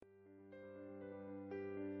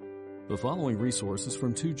The following resources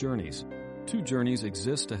from Two Journeys. Two Journeys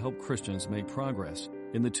exists to help Christians make progress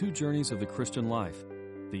in the two journeys of the Christian life,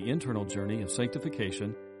 the internal journey of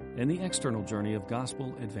sanctification and the external journey of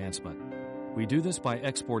gospel advancement. We do this by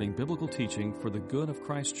exporting biblical teaching for the good of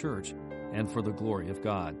Christ's church and for the glory of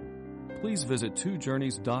God. Please visit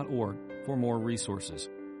twojourneys.org for more resources.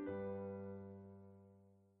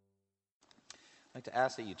 I'd like to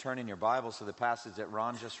ask that you turn in your Bibles to the passage that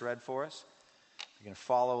Ron just read for us. You can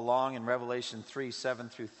follow along in Revelation 3, 7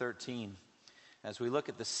 through 13 as we look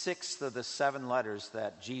at the sixth of the seven letters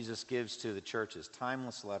that Jesus gives to the churches,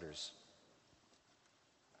 timeless letters.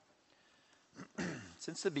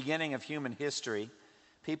 Since the beginning of human history,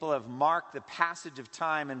 people have marked the passage of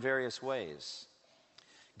time in various ways.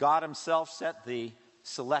 God himself set the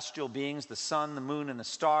celestial beings, the sun, the moon, and the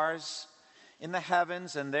stars in the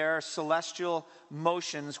heavens, and their celestial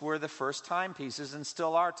motions were the first timepieces and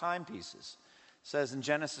still are timepieces. It says in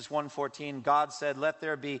Genesis 1:14, God said, "Let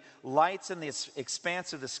there be lights in the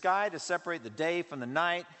expanse of the sky to separate the day from the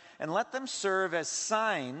night, and let them serve as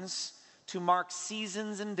signs to mark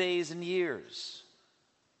seasons and days and years."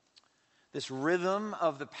 This rhythm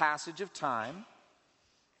of the passage of time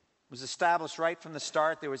was established right from the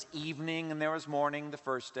start. There was evening and there was morning the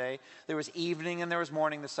first day. There was evening and there was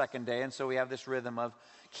morning the second day. And so we have this rhythm of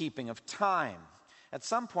keeping of time. At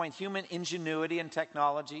some point, human ingenuity and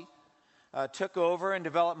technology took over and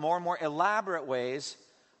developed more and more elaborate ways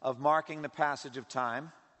of marking the passage of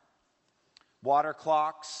time. Water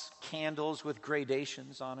clocks, candles with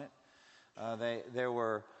gradations on it. There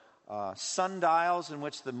were sundials in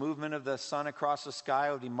which the movement of the sun across the sky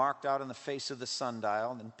would be marked out on the face of the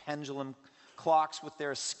sundial. And pendulum clocks with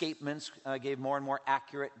their escapements gave more and more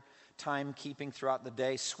accurate timekeeping throughout the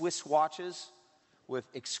day. Swiss watches with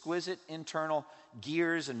exquisite internal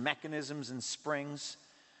gears and mechanisms and springs.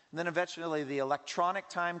 And then eventually the electronic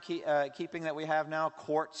keeping that we have now,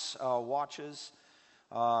 quartz watches,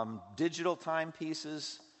 digital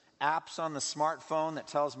timepieces, apps on the smartphone that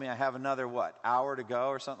tells me I have another, hour to go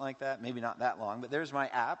or something like that. Maybe not that long, but there's my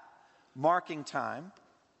app, marking time.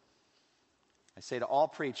 I say to all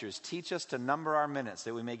preachers, teach us to number our minutes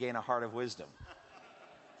that we may gain a heart of wisdom.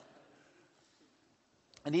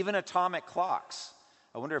 And even atomic clocks.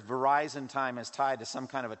 I wonder if Verizon time is tied to some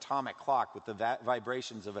kind of atomic clock with the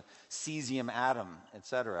vibrations of a cesium atom,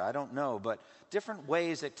 etc. I don't know, but different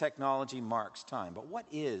ways that technology marks time. But what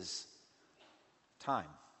is time?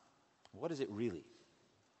 What is it really?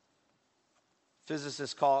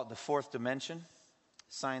 Physicists call it the fourth dimension.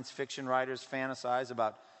 Science fiction writers fantasize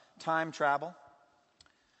about time travel.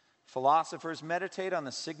 Philosophers meditate on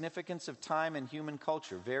the significance of time in human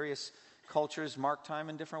culture. Various cultures mark time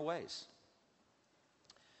in different ways.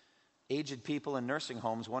 Aged people in nursing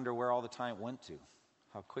homes wonder where all the time went to,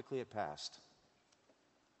 how quickly it passed.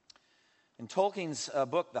 In Tolkien's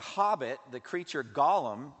book, The Hobbit, the creature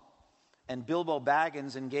Gollum and Bilbo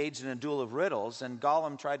Baggins engaged in a duel of riddles, and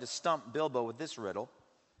Gollum tried to stump Bilbo with this riddle.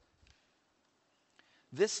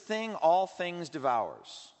 "This thing all things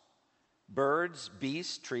devours, birds,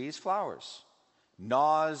 beasts, trees, flowers,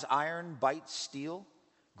 gnaws iron, bites steel,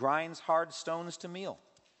 grinds hard stones to meal,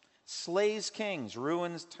 slays kings,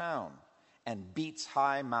 ruins town, and beats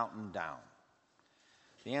high mountain down."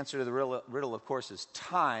 The answer to the riddle, of course, is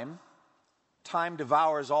time. Time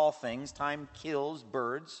devours all things. Time kills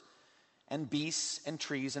birds and beasts and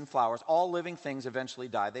trees and flowers. All living things eventually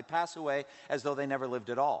die. They pass away as though they never lived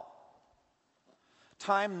at all.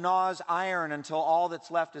 Time gnaws iron until all that's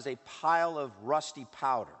left is a pile of rusty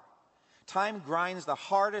powder. Time grinds the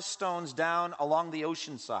hardest stones down along the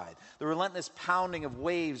ocean side. The relentless pounding of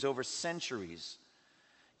waves over centuries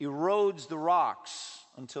erodes the rocks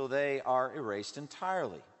until they are erased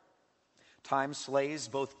entirely. Time slays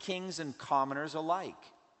both kings and commoners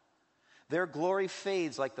alike. Their glory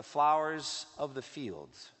fades like the flowers of the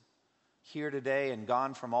fields, here today and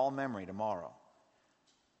gone from all memory tomorrow,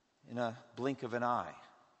 in a blink of an eye.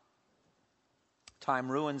 Time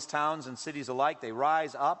ruins towns and cities alike. They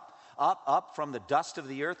rise up from the dust of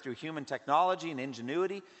the earth through human technology and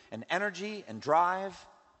ingenuity and energy and drive.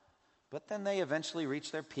 But then they eventually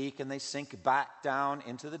reach their peak and they sink back down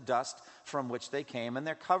into the dust from which they came. And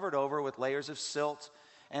they're covered over with layers of silt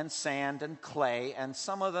and sand and clay. And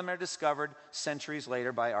some of them are discovered centuries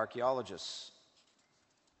later by archaeologists.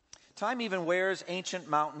 Time even wears ancient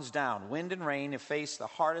mountains down. Wind and rain efface the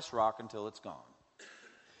hardest rock until it's gone.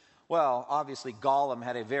 Well, obviously Gollum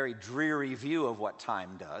had a very dreary view of what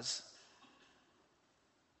time does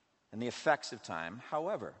and the effects of time.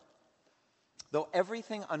 However, though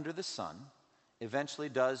everything under the sun eventually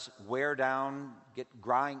does wear down,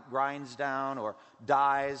 grinds down, or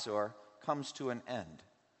dies, or comes to an end,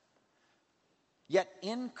 Yet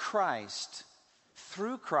in Christ,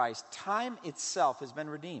 through Christ, time itself has been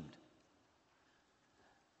redeemed.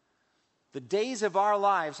 The days of our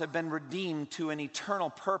lives have been redeemed to an eternal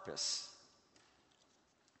purpose.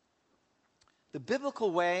 The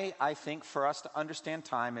biblical way, I think, for us to understand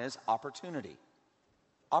time is opportunity.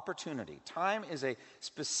 Opportunity. Time is a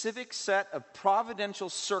specific set of providential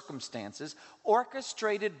circumstances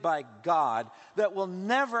orchestrated by God that will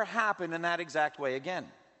never happen in that exact way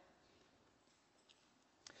again.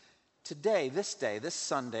 Today, this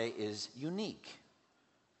Sunday, is unique.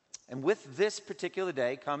 And with this particular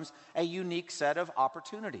day comes a unique set of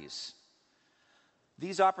opportunities.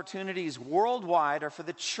 These opportunities worldwide are for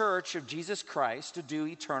the Church of Jesus Christ to do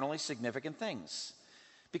eternally significant things.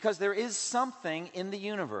 Because there is something in the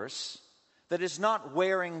universe that is not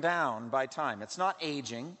wearing down by time. It's not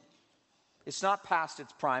aging. It's not past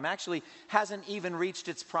its prime. Actually, hasn't even reached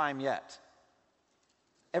its prime yet.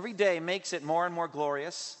 Every day makes it more and more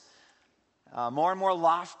glorious, more and more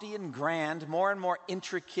lofty and grand, more and more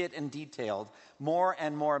intricate and detailed, more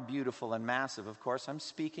and more beautiful and massive. Of course, I'm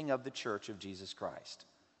speaking of the Church of Jesus Christ.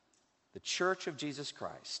 The Church of Jesus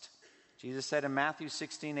Christ. Jesus said in Matthew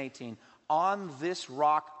 16:18, "On this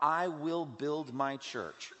rock I will build my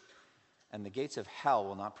church, and the gates of hell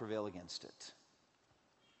will not prevail against it."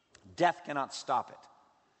 Death cannot stop it.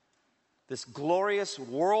 This glorious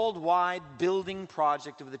worldwide building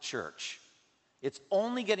project of the church, it's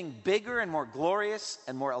only getting bigger and more glorious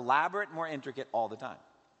and more elaborate and more intricate all the time.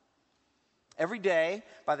 Every day,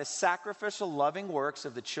 by the sacrificial loving works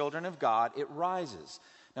of the children of God, it rises.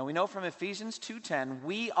 Now we know from Ephesians 2:10,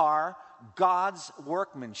 we are God's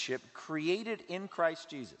workmanship created in Christ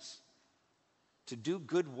Jesus to do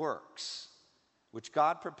good works, which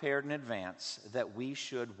God prepared in advance that we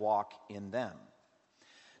should walk in them.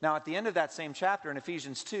 Now at the end of that same chapter in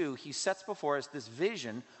Ephesians 2, he sets before us this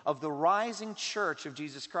vision of the rising church of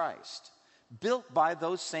Jesus Christ, built by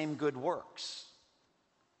those same good works.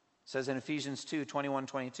 It says in Ephesians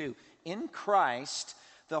 2:21-22, in Christ,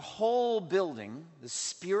 the whole building, the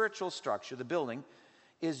spiritual structure, the building,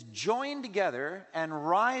 is joined together and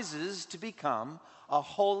rises to become a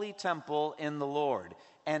holy temple in the Lord.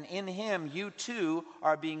 And in him, you too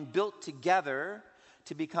are being built together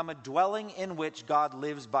to become a dwelling in which God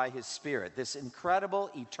lives by his Spirit. This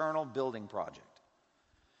incredible eternal building project.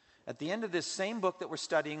 At the end of this same book that we're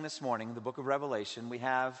studying this morning, the book of Revelation, we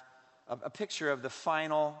have a picture of the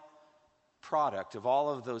final product of all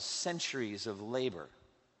of those centuries of labor.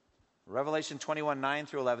 Revelation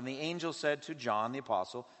 21:9-11, the angel said to John the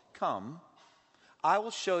apostle, "Come, I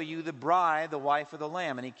will show you the bride, the wife of the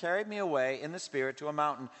Lamb." And he carried me away in the Spirit to a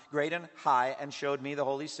mountain great and high and showed me the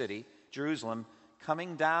holy city, Jerusalem,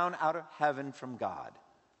 coming down out of heaven from God.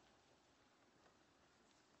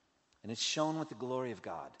 And it's shone with the glory of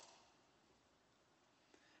God.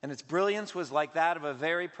 And its brilliance was like that of a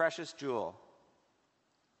very precious jewel,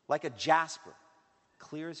 like a jasper,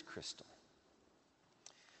 clear as crystal.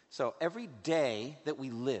 So every day that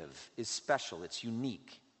we live is special. It's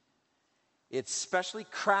unique. It's specially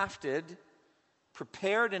crafted,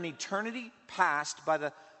 prepared in eternity past by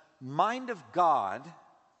the mind of God,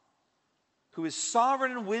 who is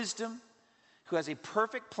sovereign in wisdom, who has a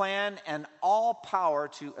perfect plan and all power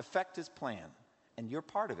to effect his plan. And you're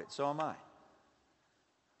part of it, so am I.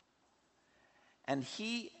 And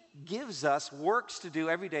he gives us works to do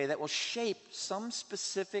every day that will shape some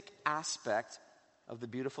specific aspect of the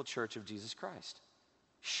beautiful church of Jesus Christ.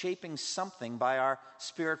 Shaping something by our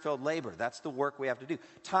Spirit-filled labor. That's the work we have to do.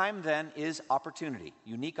 Time then is opportunity,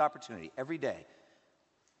 unique opportunity, every day.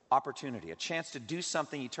 Opportunity, a chance to do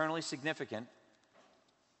something eternally significant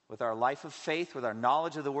with our life of faith, with our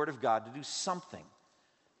knowledge of the Word of God, to do something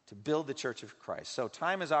to build the church of Christ. So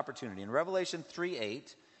time is opportunity. In Revelation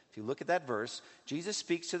 3:8, if you look at that verse, Jesus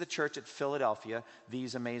speaks to the church at Philadelphia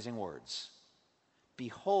these amazing words.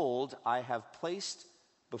 "Behold, I have placed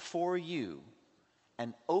before you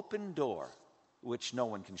an open door which no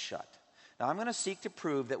one can shut." Now, I'm going to seek to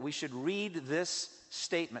prove that we should read this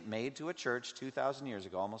statement made to a church 2,000 years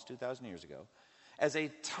ago, almost 2,000 years ago, as a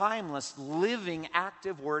timeless, living,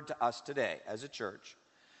 active word to us today as a church,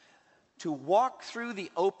 to walk through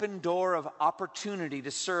the open door of opportunity to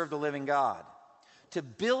serve the living God, to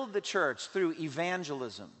build the church through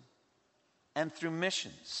evangelism and through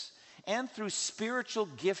missions, and through spiritual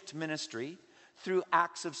gift ministry, through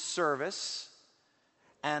acts of service,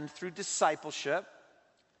 and through discipleship,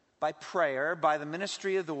 by prayer, by the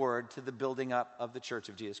ministry of the word, to the building up of the church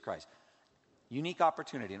of Jesus Christ. Unique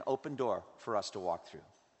opportunity, an open door for us to walk through.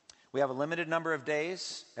 We have a limited number of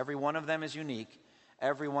days. Every one of them is unique.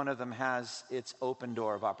 Every one of them has its open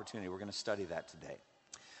door of opportunity. We're going to study that today.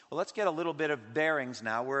 Well, let's get a little bit of bearings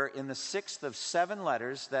now. We're in the 6th of 7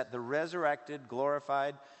 letters that the resurrected,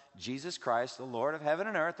 glorified Jesus Christ, the Lord of heaven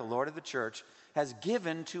and earth, the Lord of the church, has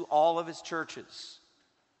given to all of his churches.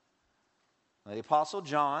 The Apostle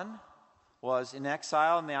John was in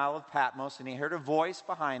exile in the Isle of Patmos, and he heard a voice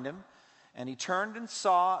behind him, and he turned and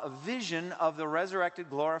saw a vision of the resurrected,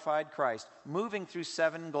 glorified Christ moving through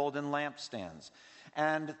 7 golden lampstands.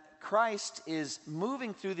 And Christ is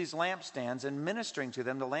moving through these lampstands and ministering to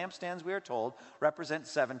them. The lampstands, we are told, represent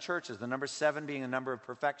 7 churches, the number 7 being a number of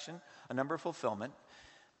perfection, a number of fulfillment.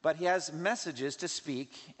 But he has messages to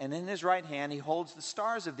speak, and in his right hand he holds the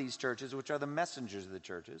stars of these churches, which are the messengers of the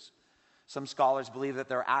churches. Some scholars believe that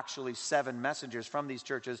there are actually 7 messengers from these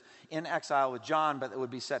churches in exile with John, but that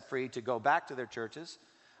would be set free to go back to their churches.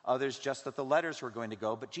 Others just that the letters were going to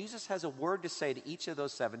go. But Jesus has a word to say to each of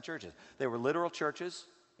those 7 churches. They were literal churches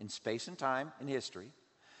in space and time, in history.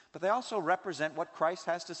 But they also represent what Christ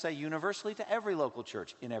has to say universally to every local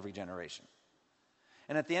church in every generation.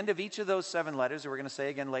 And at the end of each of those 7 letters, that we're going to say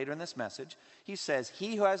again later in this message, he says,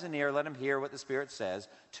 "He who has an ear, let him hear what the Spirit says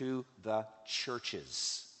to the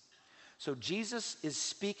churches." So Jesus is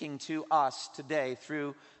speaking to us today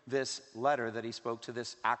through this letter that he spoke to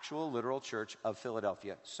this actual literal church of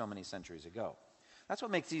Philadelphia so many centuries ago. That's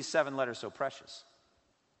what makes these 7 letters so precious.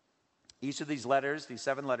 Each of these letters, these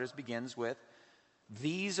 7 letters, begins with,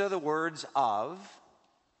 "These are the words of,"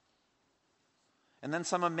 and then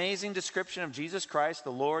some amazing description of Jesus Christ,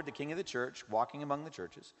 the Lord, the King of the church, walking among the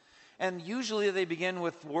churches. And usually they begin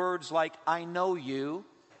with words like, "I know you,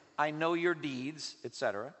 I know your deeds,"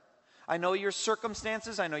 etc. "I know your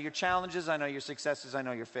circumstances, I know your challenges, I know your successes, I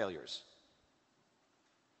know your failures."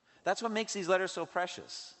 That's what makes these letters so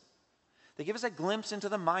precious. They give us a glimpse into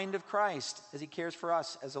the mind of Christ as he cares for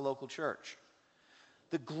us as a local church.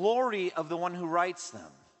 The glory of the one who writes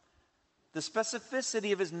them. The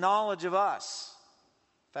specificity of his knowledge of us.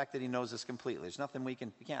 The fact that he knows us completely. There's nothing we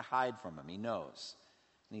can't hide from him. He knows.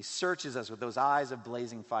 And he searches us with those eyes of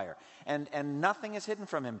blazing fire. And nothing is hidden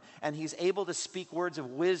from him. And he's able to speak words of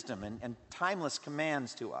wisdom and timeless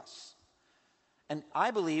commands to us. And I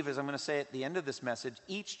believe, as I'm going to say at the end of this message,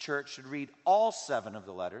 each church should read all 7 of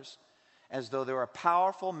the letters as though they were a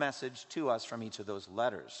powerful message to us from each of those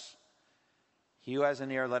letters. He who has an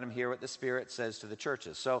ear, let him hear what the Spirit says to the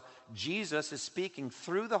churches. So Jesus is speaking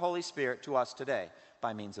through the Holy Spirit to us today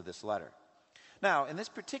by means of this letter. Now, in this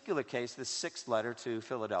particular case, this 6th letter to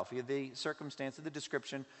Philadelphia, the circumstance of the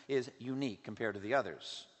description is unique compared to the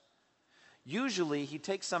others. Usually, he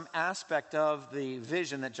takes some aspect of the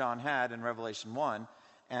vision that John had in Revelation 1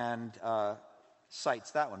 and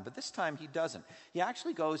cites that one. But this time, he doesn't. He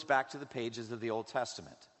actually goes back to the pages of the Old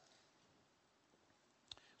Testament.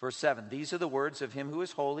 Verse 7, "These are the words of him who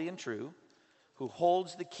is holy and true, who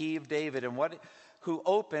holds the key of David, and who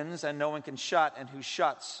opens and no one can shut, and who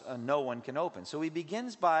shuts and no one can open." So he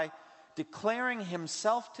begins by declaring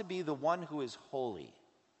himself to be the one who is holy.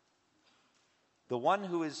 The one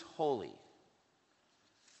who is holy.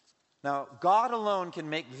 Now, God alone can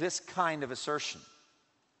make this kind of assertion.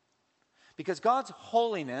 Because God's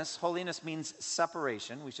holiness means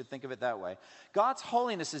separation. We should think of it that way. God's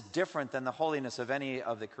holiness is different than the holiness of any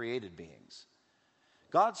of the created beings.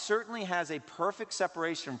 God certainly has a perfect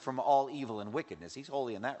separation from all evil and wickedness. He's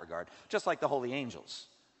holy in that regard, just like the holy angels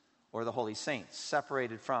or the holy saints,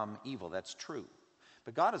 separated from evil. That's true.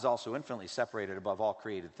 But God is also infinitely separated above all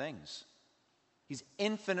created things. He's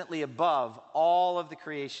infinitely above all of the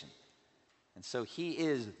creation. And so he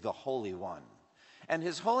is the Holy One. And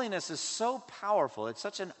his holiness is so powerful, it's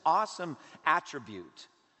such an awesome attribute,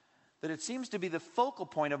 that it seems to be the focal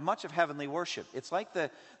point of much of heavenly worship. It's like the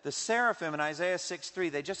seraphim in Isaiah 6:3.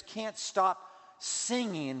 They just can't stop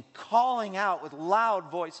singing and calling out with loud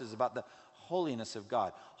voices about the holiness of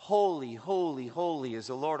God. Holy, holy, holy is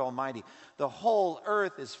the Lord Almighty. The whole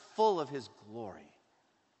earth is full of his glory.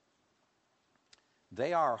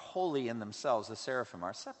 They are holy in themselves. The seraphim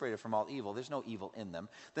are separated from all evil. There's no evil in them.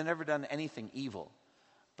 They've never done anything evil.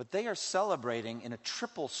 But they are celebrating in a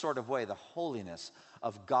triple sort of way the holiness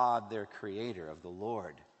of God, their creator, of the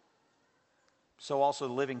Lord. So also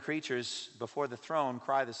the living creatures before the throne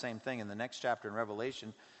cry the same thing in the next chapter in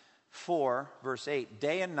Revelation 4, verse 8.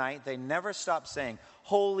 Day and night they never stop saying,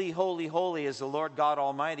 "Holy, holy, holy is the Lord God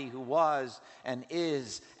Almighty, who was and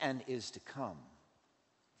is to come."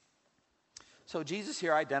 So Jesus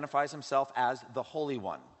here identifies himself as the Holy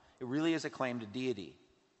One. It really is a claim to deity.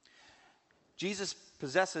 Jesus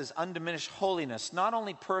possesses undiminished holiness, not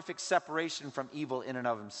only perfect separation from evil in and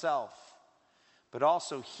of himself, but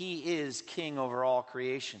also he is king over all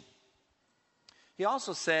creation. He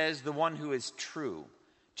also says the one who is true.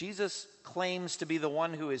 Jesus claims to be the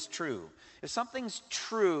one who is true. If something's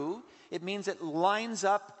true, it means it lines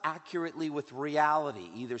up accurately with reality,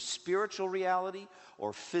 either spiritual reality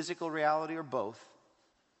or physical reality or both.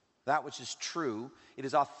 That which is true, it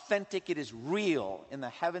is authentic, it is real in the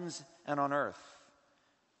heavens and on earth.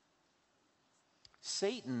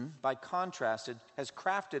 Satan, by contrast, has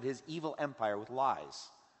crafted his evil empire with lies.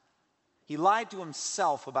 He lied to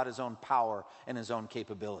himself about his own power and his own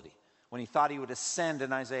capability when he thought he would ascend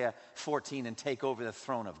in Isaiah 14 and take over the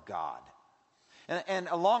throne of God. And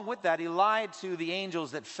along with that, he lied to the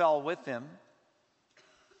angels that fell with him,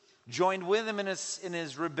 joined with him in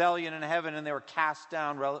his rebellion in heaven, and they were cast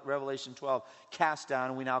down, Revelation 12, cast down,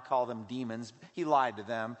 and we now call them demons. He lied to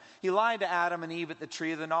them. He lied to Adam and Eve at the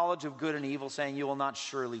tree of the knowledge of good and evil, saying, "You will not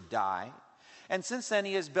surely die." And since then,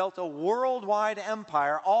 he has built a worldwide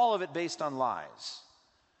empire, all of it based on lies.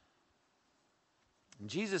 And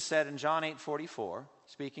Jesus said in John 8:44,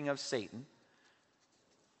 speaking of Satan,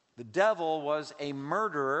 the devil was a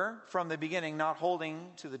murderer from the beginning, not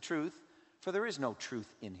holding to the truth, for there is no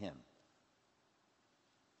truth in him.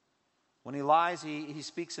 When he lies, he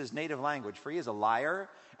speaks his native language, for he is a liar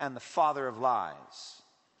and the father of lies.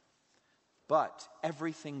 But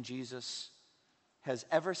everything Jesus has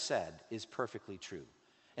ever said is perfectly true.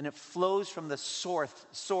 And it flows from the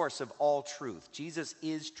source of all truth. Jesus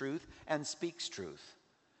is truth and speaks truth.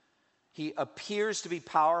 He appears to be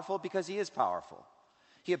powerful because he is powerful.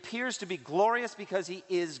 He appears to be glorious because he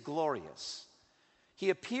is glorious. He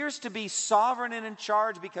appears to be sovereign and in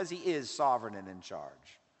charge because he is sovereign and in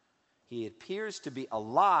charge. He appears to be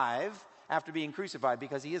alive after being crucified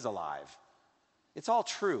because he is alive. It's all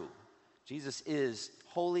true. Jesus is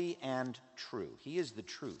holy and true. He is the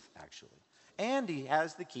truth, actually. And he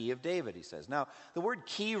has the key of David, he says. Now, the word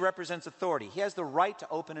key represents authority. He has the right to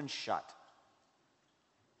open and shut.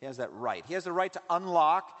 He has that right. He has the right to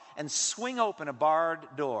unlock and swing open a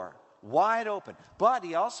barred door, wide open. But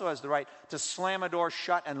he also has the right to slam a door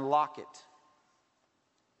shut and lock it.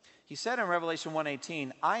 He said in Revelation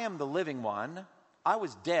 1:18, "I am the living one. I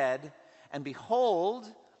was dead, and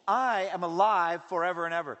behold, I am alive forever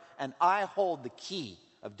and ever, and I hold the key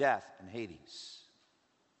of death and Hades."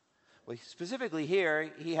 Well, specifically here,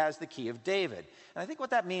 he has the key of David. And I think what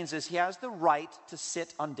that means is he has the right to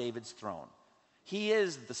sit on David's throne. He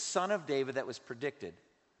is the son of David that was predicted,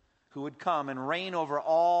 who would come and reign over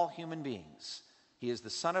all human beings. He is the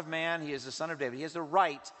Son of Man. He is the Son of David. He has the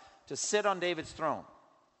right to sit on David's throne.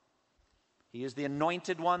 He is the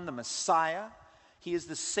anointed one, the Messiah. He is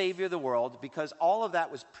the Savior of the world, because all of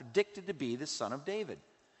that was predicted to be the Son of David.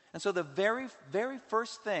 And so the very, very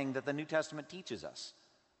first thing that the New Testament teaches us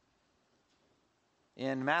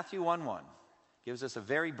in Matthew 1:1 gives us a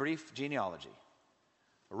very brief genealogy.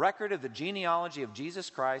 A record of the genealogy of Jesus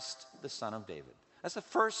Christ, the Son of David. That's the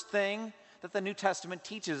first thing that the New Testament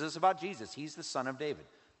teaches us about Jesus. He's the Son of David,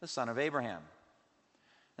 the son of Abraham.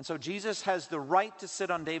 And so Jesus has the right to sit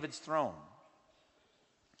on David's throne.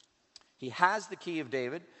 He has the key of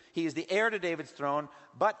David. He is the heir to David's throne.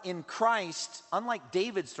 But in Christ, unlike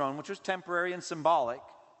David's throne, which was temporary and symbolic,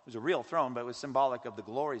 it was a real throne, but it was symbolic of the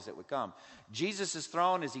glories that would come. Jesus'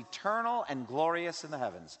 throne is eternal and glorious in the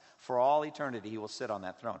heavens. For all eternity, he will sit on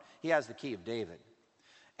that throne. He has the key of David.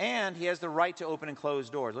 And he has the right to open and close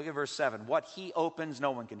doors. Look at verse 7. What he opens, no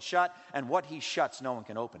one can shut, and what he shuts, no one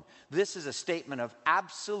can open. This is a statement of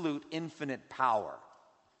absolute infinite power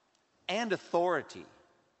and authority.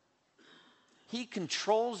 He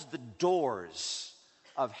controls the doors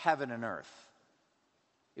of heaven and earth.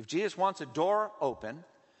 If Jesus wants a door open,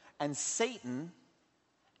 and Satan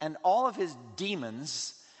and all of his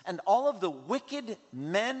demons and all of the wicked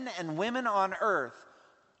men and women on earth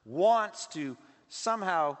wants to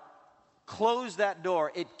somehow close that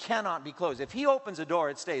door, it cannot be closed. If he opens a door,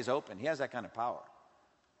 it stays open. He has that kind of power.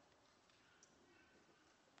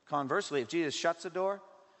 Conversely, if Jesus shuts a door,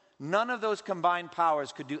 none of those combined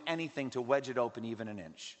powers could do anything to wedge it open even an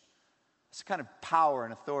inch. That's the kind of power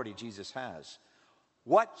and authority Jesus has.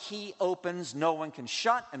 What he opens, no one can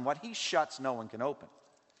shut, and what he shuts, no one can open.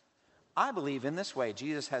 I believe in this way,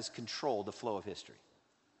 Jesus has controlled the flow of history.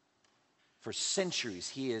 For centuries,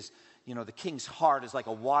 he is, the king's heart is like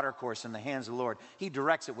a watercourse in the hands of the Lord. He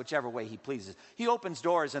directs it whichever way he pleases. He opens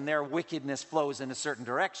doors and their wickedness flows in a certain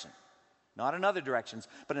direction. Not in other directions,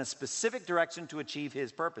 but in a specific direction to achieve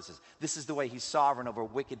his purposes. This is the way he's sovereign over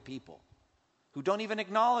wicked people who don't even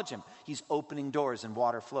acknowledge him. He's opening doors and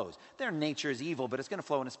water flows. Their nature is evil, but it's going to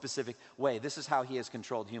flow in a specific way. This is how he has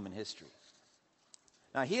controlled human history.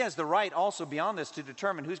 Now, he has the right also beyond this to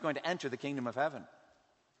determine who's going to enter the kingdom of heaven.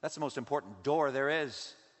 That's the most important door there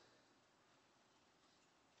is.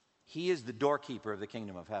 He is the doorkeeper of the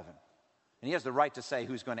kingdom of heaven. And he has the right to say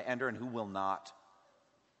who's going to enter and who will not.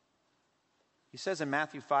 He says in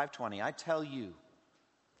Matthew 5:20, I tell you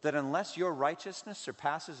that unless your righteousness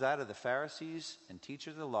surpasses that of the Pharisees and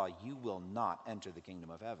teachers of the law, you will not enter the kingdom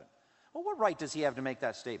of heaven. Well, what right does he have to make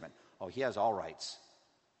that statement? Oh, he has all rights.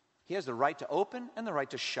 He has the right to open and the right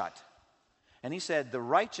to shut. And he said the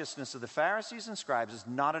righteousness of the Pharisees and scribes is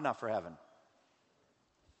not enough for heaven.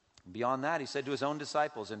 Beyond that, he said to his own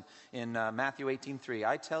disciples in Matthew 18:3,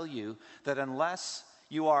 I tell you that unless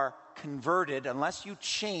you are converted, unless you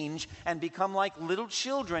change and become like little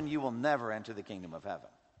children, you will never enter the kingdom of heaven.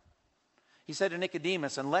 He said to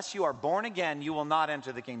Nicodemus, unless you are born again, you will not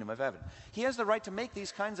enter the kingdom of heaven. He has the right to make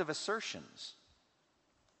these kinds of assertions.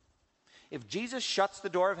 If Jesus shuts the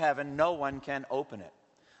door of heaven, no one can open it.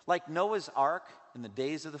 Like Noah's ark in the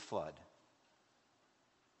days of the flood.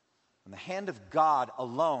 And the hand of God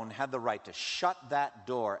alone had the right to shut that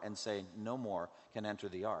door and say, no more can enter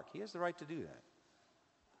the ark. He has the right to do that.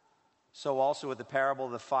 So also with the parable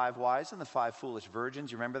of the 5 wise and the 5 foolish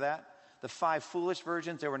virgins, you remember that? The 5 foolish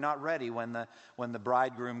virgins, they were not ready when the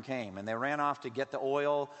bridegroom came. And they ran off to get the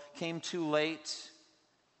oil, came too late,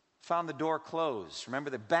 found the door closed. Remember,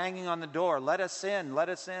 they're banging on the door, let us in, let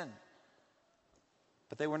us in.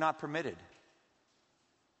 But they were not permitted.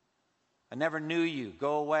 I never knew you,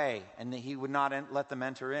 go away. And he would not let them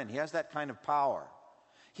enter in. He has that kind of power.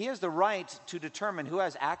 He has the right to determine who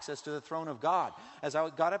has access to the throne of God. As I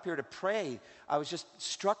got up here to pray, I was just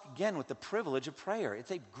struck again with the privilege of prayer.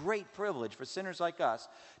 It's a great privilege for sinners like us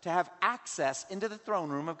to have access into the throne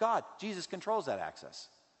room of God. Jesus controls that access.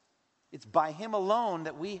 It's by him alone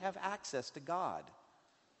that we have access to God.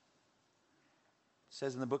 It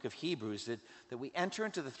says in the book of Hebrews that we enter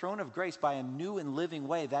into the throne of grace by a new and living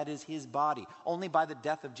way. That is his body, only by the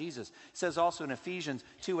death of Jesus. It says also in Ephesians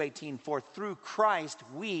 2:18, for through Christ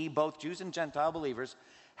we, both Jews and Gentile believers,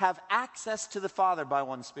 have access to the Father by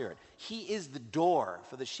one Spirit. He is the door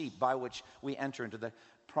for the sheep by which we enter into the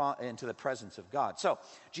presence of God. So,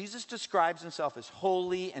 Jesus describes himself as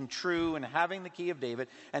holy and true and having the key of David,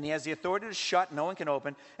 and he has the authority to shut, no one can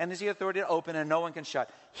open, and has the authority to open and no one can shut.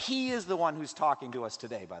 He is the one who's talking to us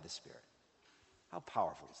today by the Spirit. How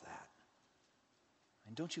powerful is that?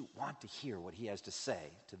 And don't you want to hear what he has to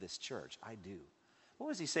say to this church? I do. What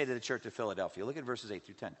does he say to the church of Philadelphia? Look at verses 8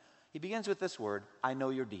 through 10. He begins with this word, I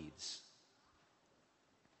know your deeds.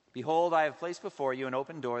 Behold, I have placed before you an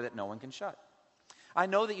open door that no one can shut. I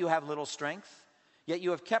know that you have little strength, yet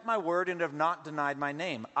you have kept my word and have not denied my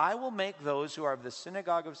name. I will make those who are of the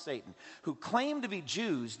synagogue of Satan, who claim to be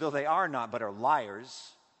Jews, though they are not, but are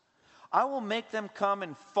liars, I will make them come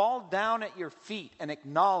and fall down at your feet and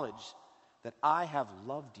acknowledge that I have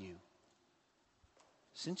loved you.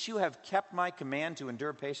 Since you have kept my command to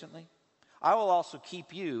endure patiently, I will also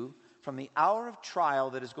keep you from the hour of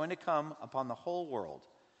trial that is going to come upon the whole world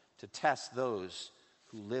to test those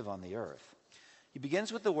who live on the earth. He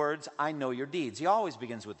begins with the words, I know your deeds. He always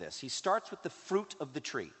begins with this. He starts with the fruit of the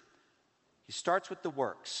tree. He starts with the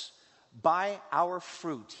works. By our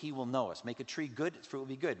fruit, he will know us. Make a tree good, its fruit will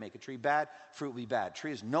be good. Make a tree bad, fruit will be bad.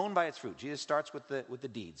 Tree is known by its fruit. Jesus starts with the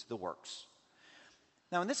deeds, the works.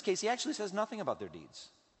 Now, in this case, he actually says nothing about their deeds,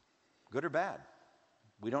 good or bad.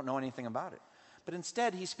 We don't know anything about it. But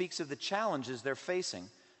instead, he speaks of the challenges they're facing,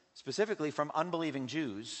 specifically from unbelieving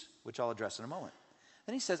Jews, which I'll address in a moment.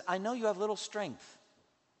 Then he says, I know you have little strength.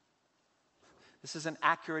 This is an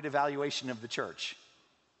accurate evaluation of the church.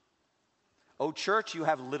 Oh, church, you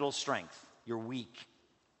have little strength. You're weak.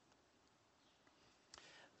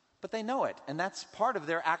 But they know it, and that's part of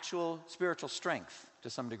their actual spiritual strength to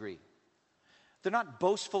some degree. They're not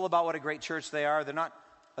boastful about what a great church they are. They're not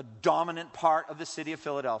a dominant part of the city of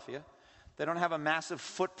Philadelphia. They don't have a massive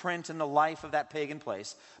footprint in the life of that pagan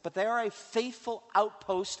place, but they are a faithful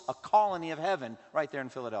outpost, a colony of heaven right there in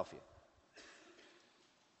Philadelphia.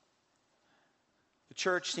 The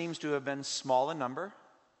church seems to have been small in number,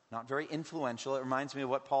 not very influential. It reminds me of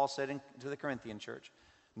what Paul said to the Corinthian church.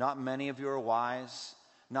 Not many of you are wise,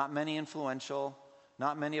 not many influential,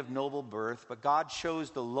 not many of noble birth, but God chose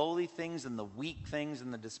the lowly things and the weak things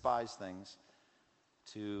and the despised things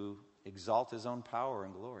to exalt his own power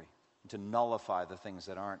and glory, and to nullify the things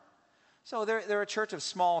that aren't. So they're a church of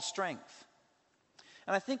small strength.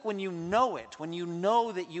 And I think when you know it, when you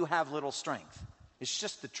know that you have little strength, it's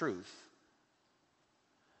just the truth,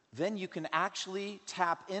 then you can actually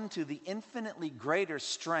tap into the infinitely greater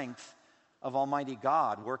strength of Almighty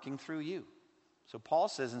God working through you. So Paul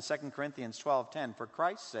says in 2 Corinthians 12:10, for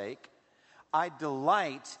Christ's sake, I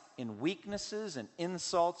delight in weaknesses and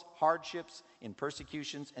insults, hardships, in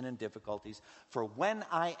persecutions and in difficulties. For when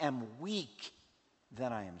I am weak,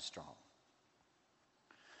 then I am strong.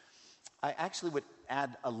 I actually would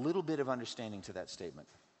add a little bit of understanding to that statement.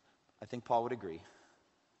 I think Paul would agree.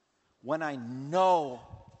 When I know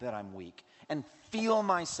that I'm weak and feel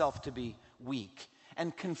myself to be weak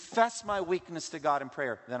and confess my weakness to God in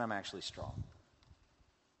prayer, then I'm actually strong.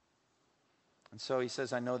 And so he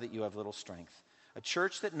says, I know that you have little strength. A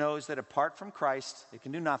church that knows that apart from Christ, it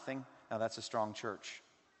can do nothing. Now that's a strong church.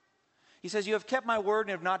 He says, you have kept my word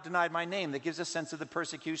and have not denied my name. That gives a sense of the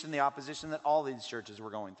persecution, the opposition that all these churches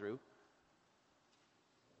were going through.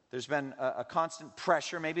 There's been a constant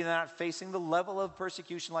pressure. Maybe they're not facing the level of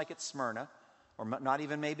persecution like at Smyrna, or not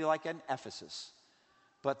even maybe like in Ephesus.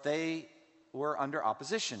 But they were under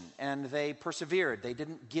opposition, and they persevered. They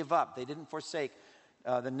didn't give up. They didn't forsake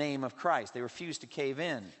the name of Christ. They refused to cave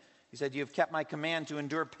in. He said, you have kept my command to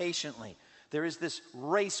endure patiently. There is this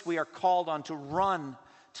race we are called on to run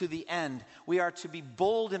to the end. We are to be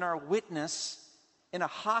bold in our witness in a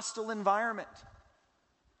hostile environment.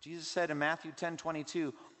 Jesus said in Matthew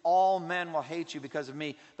 10:22, all men will hate you because of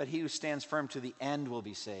me, but he who stands firm to the end will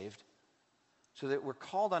be saved. So that we're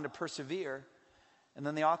called on to persevere. And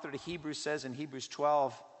then the author to Hebrews says in Hebrews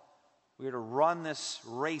 12, we are to run this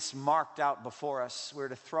race marked out before us. We're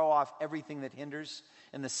to throw off everything that hinders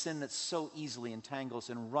and the sin that so easily entangles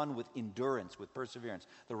and run with endurance, with perseverance,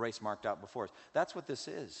 the race marked out before us. That's what this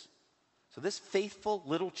is. So this faithful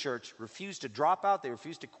little church refused to drop out. They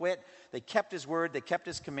refused to quit. They kept his word. They kept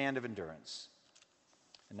his command of endurance.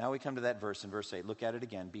 And now we come to that verse in verse 8. Look at it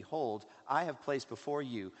again. Behold, I have placed before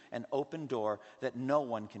you an open door that no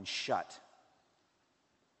one can shut.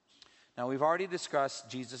 Now we've already discussed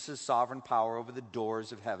Jesus' sovereign power over the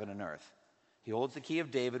doors of heaven and earth. He holds the key of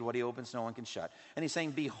David. What he opens, no one can shut. And he's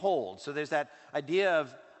saying, behold. So there's that idea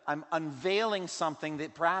of I'm unveiling something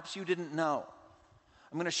that perhaps you didn't know.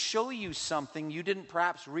 I'm going to show you something you didn't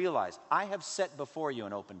perhaps realize. I have set before you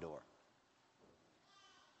an open door.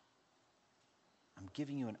 I'm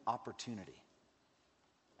giving you an opportunity.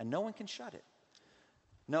 And no one can shut it.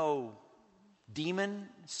 No demon,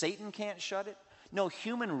 Satan can't shut it. No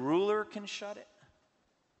human ruler can shut it.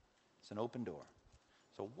 It's an open door.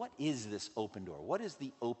 So what is this open door? What is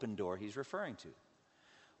the open door he's referring to?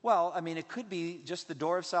 Well, I mean, it could be just the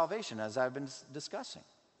door of salvation, as I've been discussing.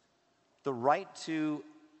 The right to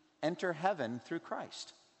enter heaven through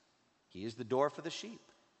Christ. He is the door for the sheep.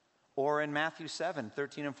 Or in Matthew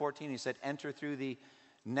 7:13 and 14, he said, enter through the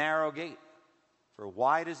narrow gate. For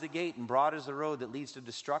wide is the gate and broad is the road that leads to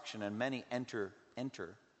destruction, and many enter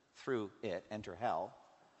through it, enter hell.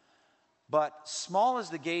 But small is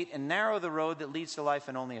the gate and narrow the road that leads to life,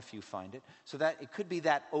 and only a few find it. So that it could be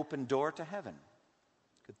that open door to heaven.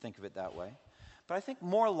 Could think of it that way. But I think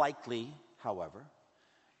more likely, however,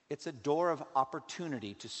 it's a door of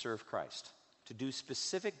opportunity to serve Christ, to do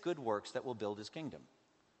specific good works that will build his kingdom.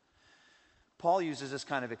 Paul uses this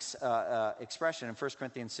kind of expression in 1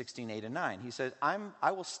 Corinthians 16:8 and 9. He says,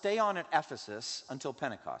 I will stay on at Ephesus until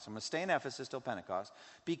Pentecost. I'm going to stay in Ephesus till Pentecost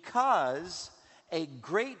because a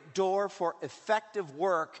great door for effective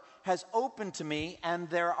work has opened to me, and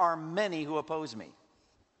there are many who oppose me.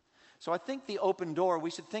 So I think the open door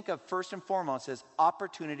we should think of first and foremost as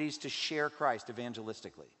opportunities to share Christ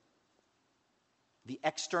evangelistically. The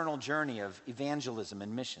external journey of evangelism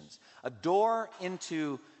and missions. A door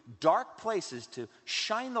into dark places to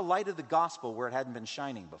shine the light of the gospel where it hadn't been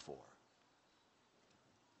shining before.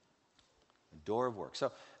 The door of work.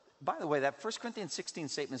 So, by the way, that 1 Corinthians 16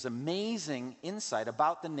 statement is amazing insight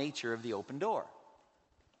about the nature of the open door.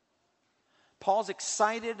 Paul's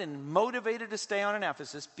excited and motivated to stay on in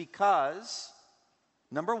Ephesus because,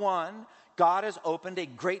 number one, God has opened a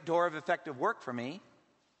great door of effective work for me.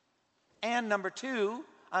 And number two,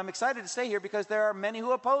 I'm excited to stay here because there are many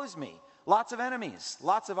who oppose me. Lots of enemies,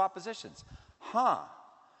 lots of oppositions. Now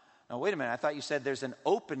wait a minute, I thought you said there's an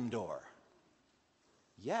open door.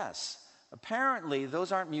 Yes, apparently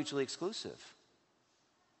those aren't mutually exclusive.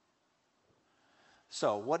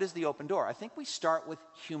 So what is the open door? I think we start with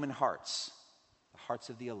human hearts, the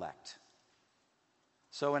hearts of the elect.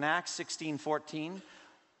 So in Acts 16:14,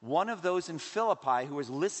 one of those in Philippi who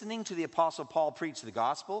was listening to the Apostle Paul preach the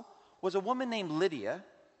gospel was a woman named Lydia.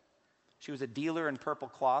 She was a dealer in purple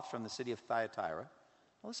cloth from the city of Thyatira.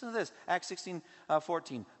 Now listen to this, Acts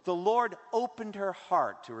 16:14. The Lord opened her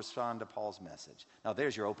heart to respond to Paul's message. Now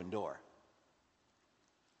there's your open door.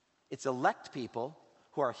 It's elect people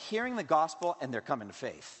who are hearing the gospel and they're coming to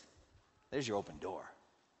faith. There's your open door.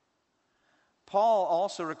 Paul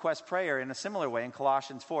also requests prayer in a similar way in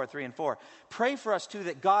Colossians 4, 3 and 4. Pray for us too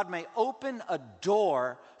that God may open a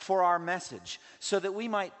door for our message so that we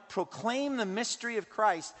might proclaim the mystery of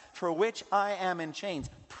Christ for which I am in chains.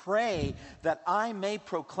 Pray that I may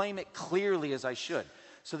proclaim it clearly as I should.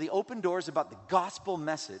 So the open door is about the gospel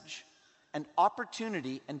message and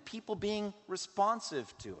opportunity and people being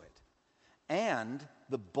responsive to it and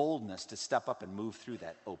the boldness to step up and move through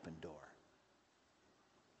that open door.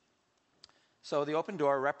 So the open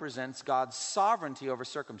door represents God's sovereignty over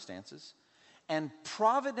circumstances and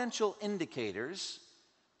providential indicators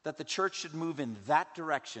that the church should move in that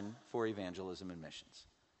direction for evangelism and missions.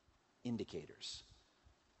 Indicators.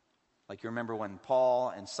 Like you remember when Paul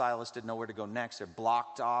and Silas didn't know where to go next. They're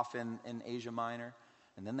blocked off in Asia Minor.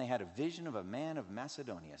 And then they had a vision of a man of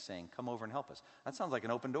Macedonia saying, come over and help us. That sounds like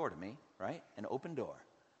an open door to me, right? An open door.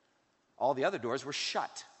 All the other doors were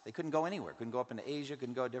shut. They couldn't go anywhere. Couldn't go up into Asia,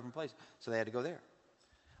 couldn't go a different place. So they had to go there.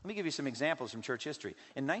 Let me give you some examples from church history.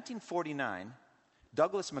 In 1949,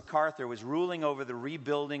 Douglas MacArthur was ruling over the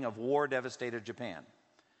rebuilding of war-devastated Japan.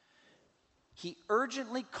 He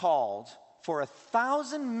urgently called for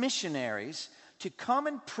 1,000 missionaries to come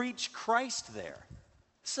and preach Christ there.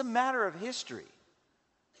 It's a matter of history.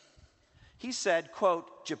 He said,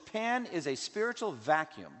 quote, Japan is a spiritual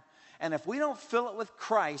vacuum, and if we don't fill it with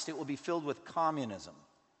Christ, it will be filled with communism.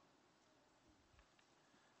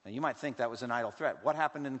 Now, you might think that was an idle threat. What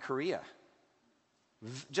happened in Korea?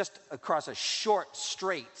 Just across a short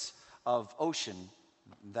strait of ocean,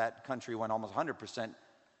 that country went almost 100%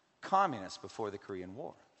 communist before the Korean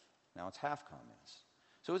War. Now it's half communist.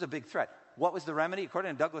 So it was a big threat. What was the remedy?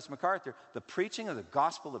 According to Douglas MacArthur, the preaching of the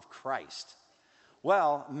gospel of Christ.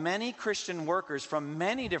 Well, many Christian workers from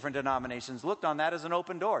many different denominations looked on that as an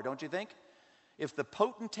open door, don't you think? If the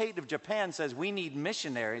potentate of Japan says we need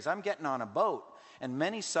missionaries, I'm getting on a boat. And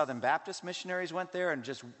many Southern Baptist missionaries went there and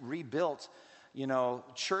just rebuilt,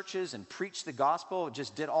 churches and preached the gospel,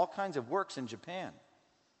 just did all kinds of works in Japan.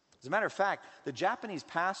 As a matter of fact, the Japanese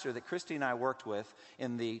pastor that Christy and I worked with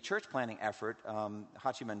in the church planting effort,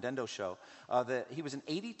 Hachiman Dendo Show, he was an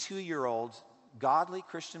 82-year-old godly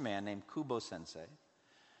Christian man named Kubo Sensei.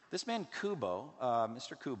 This man Kubo,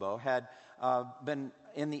 Mr. Kubo, had been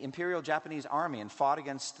in the Imperial Japanese Army and fought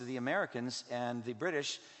against the Americans and the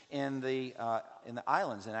British in the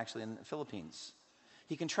islands and actually in the Philippines.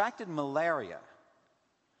 He contracted malaria,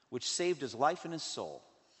 which saved his life and his soul.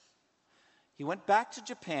 He went back to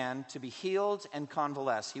Japan to be healed and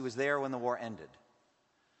convalesce. He was there when the war ended.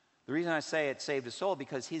 The reason I say it saved his soul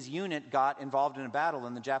because his unit got involved in a battle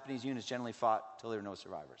and the Japanese units generally fought till there were no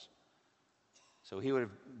survivors. So he would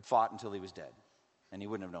have fought until he was dead and he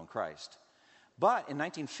wouldn't have known Christ. But in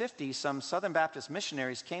 1950, some Southern Baptist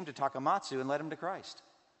missionaries came to Takamatsu and led him to Christ.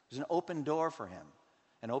 It was an open door for him,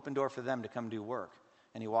 an open door for them to come do work.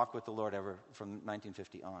 And he walked with the Lord ever from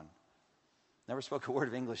 1950 on. Never spoke a word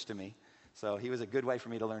of English to me, so he was a good way for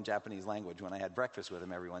me to learn Japanese language when I had breakfast with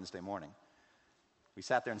him every Wednesday morning. We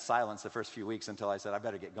sat there in silence the first few weeks until I said, I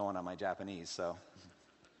better get going on my Japanese. So,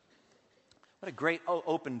 what a great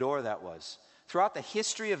open door that was. Throughout the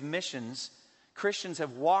history of missions, Christians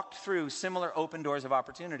have walked through similar open doors of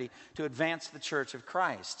opportunity to advance the church of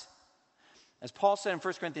Christ. As Paul said in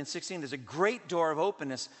 1 Corinthians 16, there's a great door of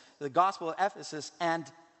openness, the gospel of Ephesus, and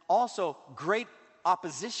also great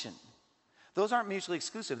opposition. Those aren't mutually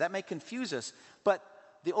exclusive. That may confuse us, but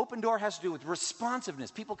the open door has to do with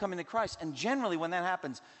responsiveness, people coming to Christ. And generally when that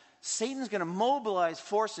happens, Satan's going to mobilize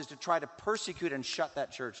forces to try to persecute and shut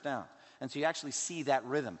that church down. And so you actually see that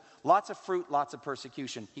rhythm. Lots of fruit, lots of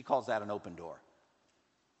persecution. He calls that an open door.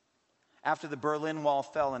 After the Berlin Wall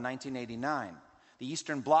fell in 1989, the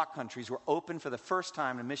Eastern Bloc countries were open for the first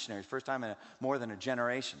time to missionaries, first time in more than a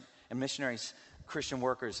generation. And missionaries, Christian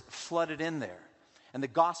workers, flooded in there. And the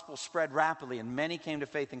gospel spread rapidly, and many came to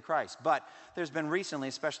faith in Christ. But there's been recently,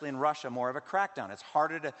 especially in Russia, more of a crackdown. It's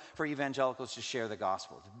harder for evangelicals to share the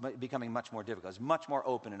gospel. It's becoming much more difficult. It's much more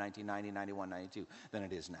open in 1990, 91, 92 than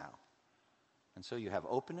it is now. And so you have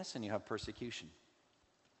openness and you have persecution.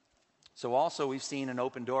 So also we've seen an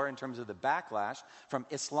open door in terms of the backlash from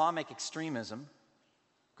Islamic extremism.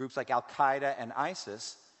 Groups like Al-Qaeda and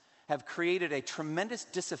ISIS have created a tremendous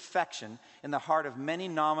disaffection in the heart of many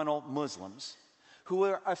nominal Muslims who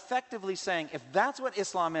are effectively saying, if that's what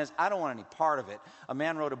Islam is, I don't want any part of it. A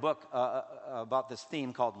man wrote a book about this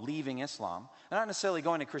theme called Leaving Islam. They're not necessarily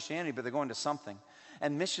going to Christianity, but they're going to something.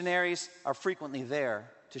 And missionaries are frequently there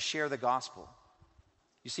to share the gospel.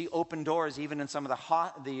 You see open doors even in some of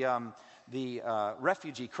the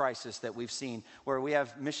refugee crisis that we've seen, where we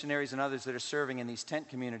have missionaries and others that are serving in these tent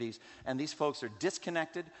communities, and these folks are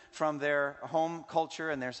disconnected from their home culture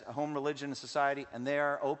and their home religion and society, and they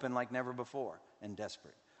are open like never before and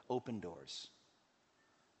desperate. Open doors.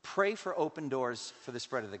 Pray for open doors for the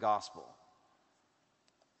spread of the gospel.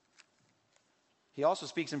 He also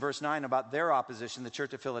speaks in verse 9 about their opposition, the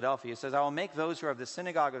church of Philadelphia. He says, I will make those who are of the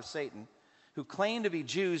synagogue of Satan, who claim to be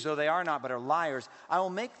Jews, though they are not, but are liars, I will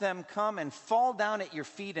make them come and fall down at your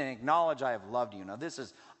feet and acknowledge I have loved you. Now, this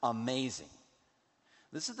is amazing.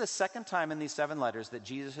 This is the second time in these 7 letters that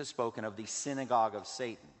Jesus has spoken of the synagogue of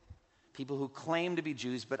Satan, people who claim to be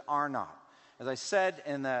Jews but are not. As I said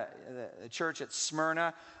in the church at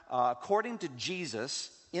Smyrna, according to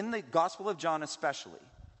Jesus, in the Gospel of John especially,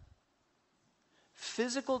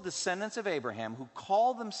 physical descendants of Abraham who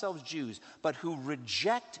call themselves Jews but who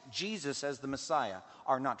reject Jesus as the Messiah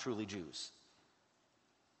are not truly Jews.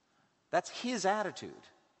 That's his attitude.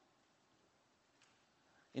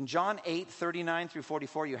 In John 8:39 through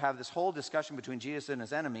 44, you have this whole discussion between Jesus and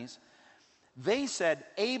his enemies. They said,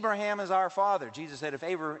 Abraham is our father. Jesus said, if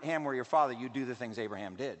Abraham were your father, you'd do the things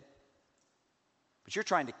Abraham did. But you're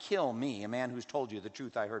trying to kill me, a man who's told you the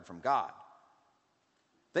truth I heard from God.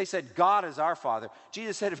 They said, God is our father.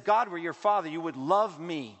 Jesus said, if God were your father, you would love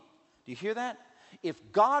me. Do you hear that?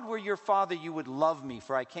 If God were your father, you would love me,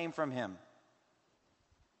 for I came from him.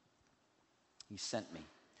 He sent me.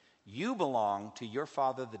 You belong to your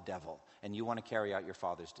father, the devil, and you want to carry out your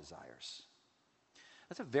father's desires.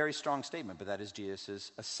 That's a very strong statement, but that is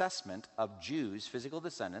Jesus' assessment of Jews, physical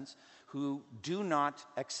descendants, who do not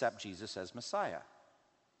accept Jesus as Messiah.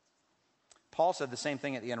 Paul said the same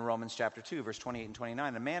thing at the end of Romans chapter 2, verse 28 and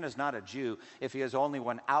 29. A man is not a Jew if he has only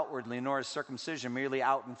one outwardly, nor is circumcision merely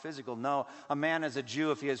out and physical. No, a man is a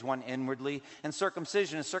Jew if he has one inwardly. And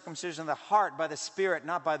circumcision is circumcision of the heart by the Spirit,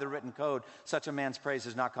 not by the written code. Such a man's praise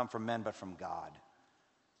does not come from men, but from God.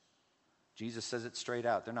 Jesus says it straight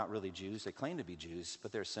out. They're not really Jews. They claim to be Jews,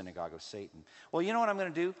 but they're a synagogue of Satan. Well, you know what I'm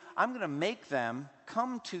going to do? I'm going to make them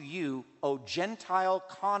come to you, O Gentile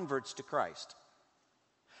converts to Christ.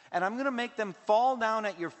 And I'm going to make them fall down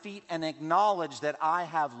at your feet and acknowledge that I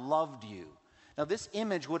have loved you. Now, this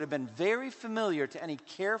image would have been very familiar to any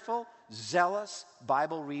careful, zealous,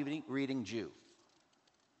 Bible reading Jew.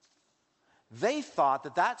 They thought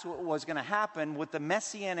that that's what was going to happen with the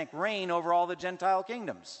messianic reign over all the Gentile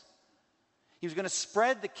kingdoms. He was going to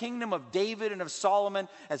spread the kingdom of David and of Solomon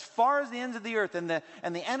as far as the ends of the earth, and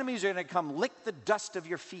the enemies are going to come lick the dust of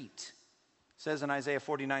your feet. It says in Isaiah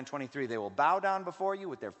 49:23, they will bow down before you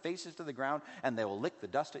with their faces to the ground, and they will lick the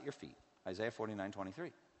dust at your feet. Isaiah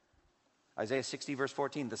 49:23. Isaiah 60, verse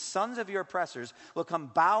 14, the sons of your oppressors will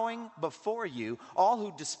come bowing before you. All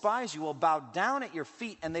who despise you will bow down at your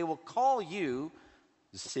feet, and they will call you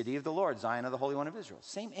the city of the Lord, Zion of the Holy One of Israel.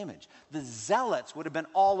 Same image. The zealots would have been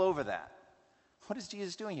all over that. What is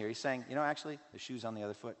Jesus doing here? He's saying, actually, the shoe's on the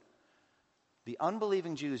other foot. The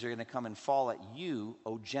unbelieving Jews are going to come and fall at you,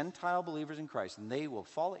 O Gentile believers in Christ, and they will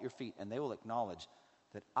fall at your feet, and they will acknowledge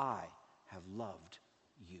that I have loved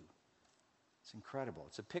you. It's incredible.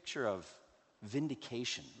 It's a picture of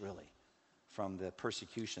vindication, really, from the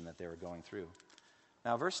persecution that they were going through.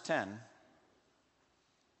 Now, verse 10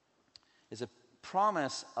 is a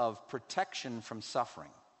promise of protection from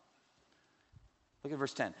suffering. Look at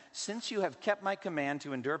verse 10. Since you have kept my command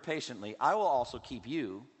to endure patiently, I will also keep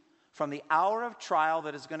you from the hour of trial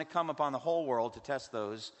that is going to come upon the whole world to test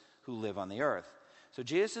those who live on the earth. So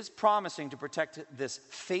Jesus is promising to protect this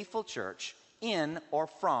faithful church in or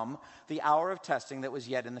from the hour of testing that was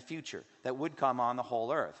yet in the future, that would come on the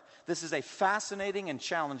whole earth. This is a fascinating and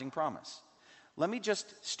challenging promise. Let me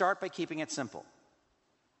just start by keeping it simple.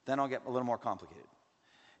 Then I'll get a little more complicated.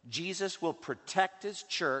 Jesus will protect his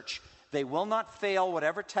church. They will not fail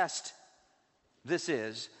whatever test this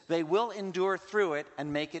is. They will endure through it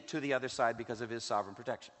and make it to the other side because of his sovereign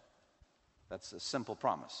protection. That's a simple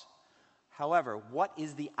promise. However, what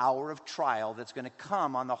is the hour of trial that's going to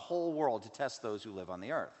come on the whole world to test those who live on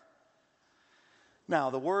the earth? Now,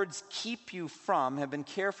 the words keep you from have been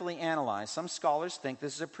carefully analyzed. Some scholars think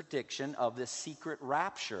this is a prediction of the secret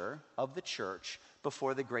rapture of the church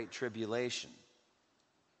before the Great Tribulation,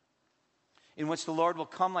 in which the Lord will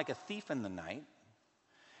come like a thief in the night,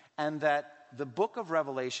 and that the book of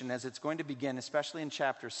Revelation, as it's going to begin, especially in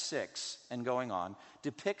chapter 6 and going on,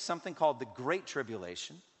 depicts something called the Great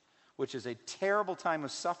Tribulation, which is a terrible time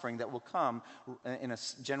of suffering that will come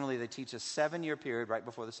generally they teach a 7-year period right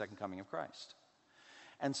before the second coming of Christ.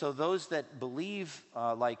 And so those that believe,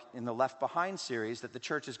 like in the Left Behind series, that the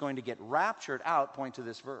church is going to get raptured out, point to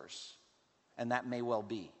this verse And that may well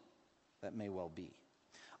be. That may well be.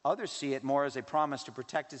 Others see it more as a promise to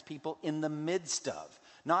protect his people in the midst of,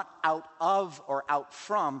 not out of or out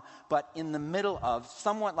from, but in the middle of,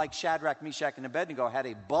 somewhat like Shadrach, Meshach, and Abednego had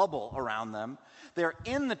a bubble around them. They're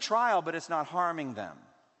in the trial, but it's not harming them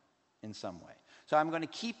in some way. So I'm going to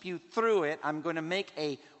keep you through it. I'm going to make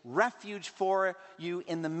a refuge for you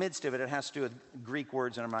in the midst of it. It has to do with Greek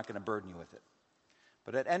words, and I'm not going to burden you with it.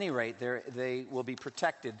 But at any rate, they will be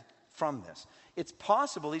protected from this. It's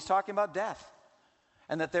possible he's talking about death,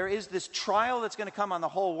 and that there is this trial that's going to come on the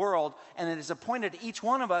whole world, and it is appointed to each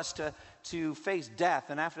one of us to face death,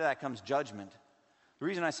 and after that comes judgment. The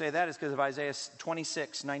reason I say that is because of Isaiah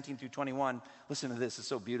 26, 19 through 21. Listen to this, it's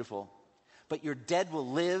so beautiful. But your dead will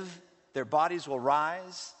live, their bodies will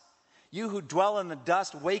rise. You who dwell in the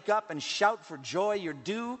dust, wake up and shout for joy. Your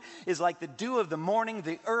dew is like the dew of the morning.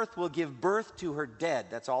 The earth will give birth to her dead.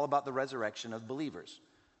 That's all about the resurrection of believers.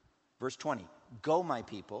 Verse 20, go, my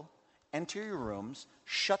people, enter your rooms,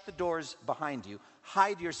 shut the doors behind you,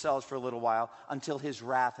 hide yourselves for a little while until his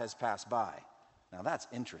wrath has passed by. Now that's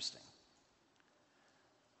interesting.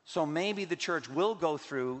 So maybe the church will go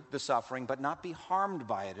through the suffering, but not be harmed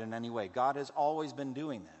by it in any way. God has always been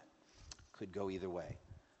doing that. Could go either way.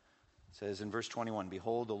 It says in verse 21,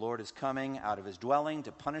 behold, the Lord is coming out of his dwelling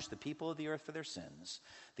to punish the people of the earth for their sins.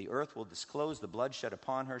 The earth will disclose the blood shed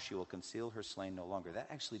upon her. She will conceal her slain no longer. That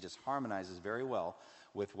actually just harmonizes very well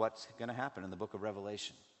with what's going to happen in the book of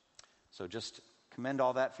Revelation. So just commend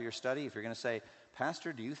all that for your study. If you're going to say,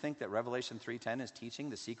 Pastor, do you think that Revelation 3:10 is teaching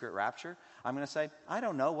the secret rapture? I'm going to say, I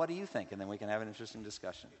don't know. What do you think? And then we can have an interesting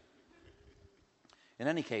discussion. In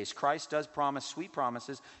any case, Christ does promise sweet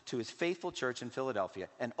promises to his faithful church in Philadelphia,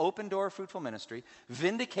 an open door of fruitful ministry,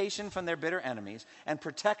 vindication from their bitter enemies, and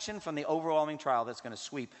protection from the overwhelming trial that's going to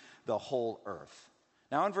sweep the whole earth.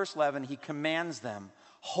 Now in verse 11, he commands them,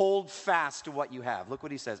 hold fast to what you have. Look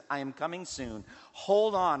what he says, I am coming soon.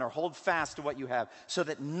 Hold on or hold fast to what you have so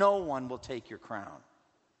that no one will take your crown.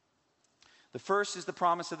 The first is the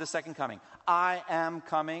promise of the second coming. I am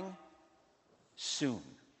coming soon.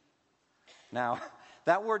 Now,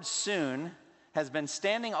 that word soon has been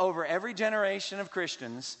standing over every generation of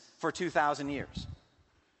Christians for 2,000 years.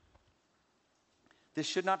 This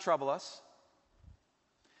should not trouble us,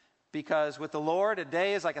 because with the Lord, a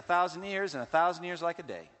day is like 1,000 years, and 1,000 years like a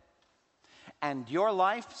day. And your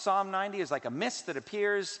life, Psalm 90, is like a mist that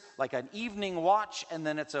appears like an evening watch, and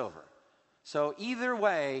then it's over. So either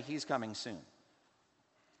way, he's coming soon.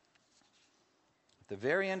 At the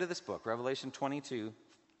very end of this book, Revelation 22:20,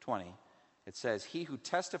 it says, he who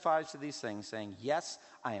testifies to these things, saying, yes,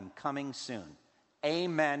 I am coming soon.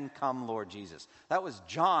 Amen, come Lord Jesus. That was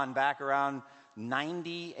John back around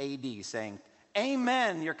 90 AD saying,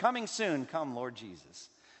 amen, you're coming soon, come Lord Jesus.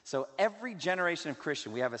 So every generation of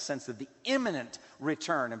Christian, we have a sense of the imminent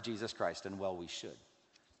return of Jesus Christ, and well, we should.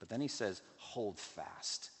 But then he says, hold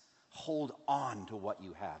fast. Hold on to what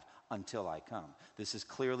you have until I come. This is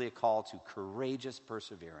clearly a call to courageous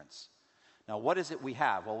perseverance. Now, what is it we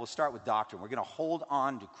have? Well, we'll start with doctrine. We're going to hold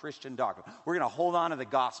on to Christian doctrine. We're going to hold on to the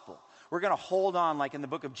gospel. We're going to hold on, like in the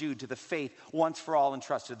book of Jude, to the faith once for all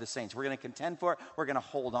entrusted to the saints. We're going to contend for it. We're going to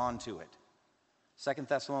hold on to it. 2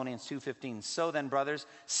 Thessalonians 2:15, so then, brothers,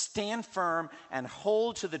 stand firm and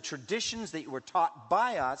hold to the traditions that you were taught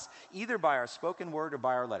by us, either by our spoken word or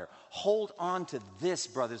by our letter. Hold on to this,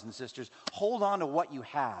 brothers and sisters. Hold on to what you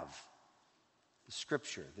have. The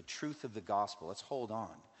scripture, the truth of the gospel. Let's hold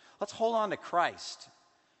on. Let's hold on to Christ.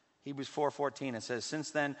 Hebrews 4:14, it says,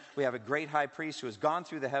 since then we have a great high priest who has gone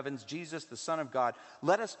through the heavens, Jesus, the Son of God.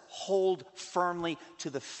 Let us hold firmly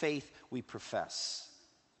to the faith we profess.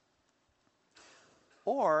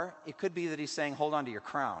 Or it could be that he's saying, hold on to your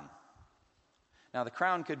crown. Now, the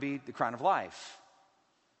crown could be the crown of life,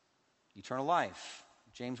 eternal life.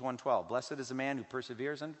 James 1:12, blessed is the man who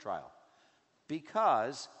perseveres under trial,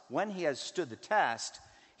 because when he has stood the test,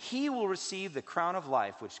 he will receive the crown of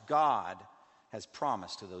life which God has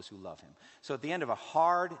promised to those who love him. So at the end of a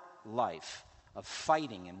hard life of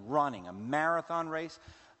fighting and running, a marathon race,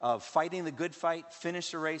 of fighting the good fight, finish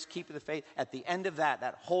the race, keep the faith, at the end of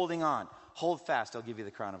that holding on, hold fast, I'll give you the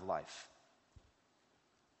crown of life.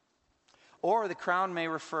 Or the crown may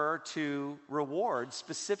refer to rewards,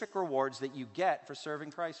 specific rewards that you get for serving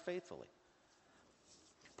Christ faithfully.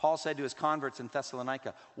 Paul said to his converts in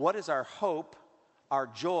Thessalonica, what is our hope, our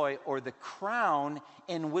joy, or the crown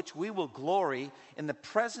in which we will glory in the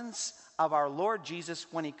presence of our Lord Jesus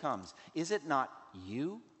when he comes? Is it not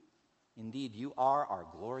you? Indeed, you are our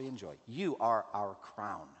glory and joy. You are our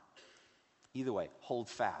crown. Either way, hold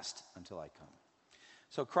fast until I come.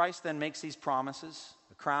 So Christ then makes these promises,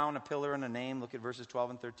 a crown, a pillar, and a name. Look at verses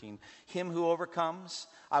 12 and 13. Him who overcomes,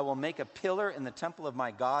 I will make a pillar in the temple of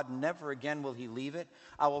my God. Never again will he leave it.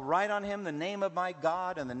 I will write on him the name of my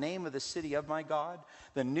God and the name of the city of my God,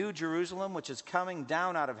 the new Jerusalem, which is coming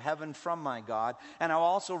down out of heaven from my God. And I will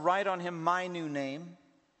also write on him my new name.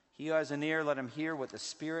 He who has an ear, let him hear what the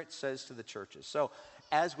Spirit says to the churches. So,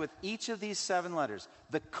 as with each of these 7 letters,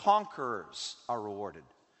 the conquerors are rewarded.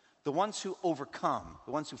 The ones who overcome,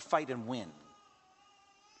 the ones who fight and win,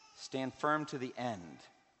 stand firm to the end.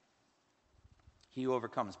 He who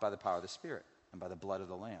overcomes by the power of the Spirit and by the blood of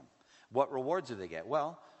the Lamb. What rewards do they get?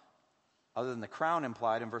 Well, other than the crown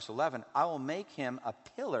implied in verse 11, I will make him a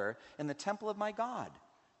pillar in the temple of my God.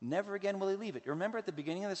 Never again will he leave it. You remember at the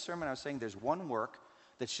beginning of the sermon I was saying there's one work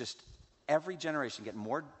that's just every generation getting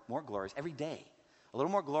more glorious every day. A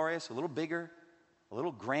little more glorious, a little bigger, a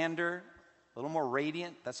little grander, a little more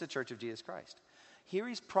radiant. That's the Church of Jesus Christ. Here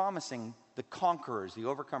he's promising the conquerors, the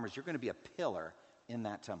overcomers, you're going to be a pillar in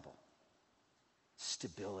that temple.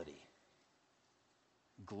 Stability.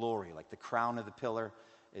 Glory, like the crown of the pillar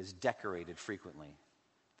is decorated frequently.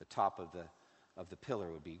 The top of the pillar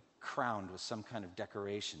would be crowned with some kind of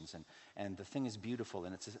decorations. And the thing is beautiful,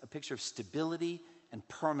 and it's a picture of stability and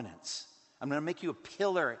permanence. I'm going to make you a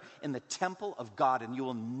pillar in the temple of God, and you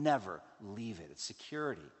will never leave it. It's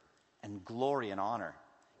security and glory and honor.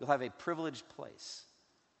 You'll have a privileged place.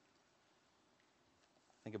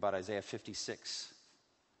 Think about Isaiah 56,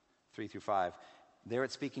 3 through 5. There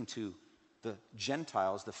it's speaking to the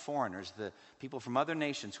Gentiles, the foreigners, the people from other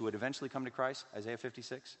nations who would eventually come to Christ. Isaiah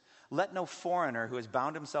 56. Let no foreigner who has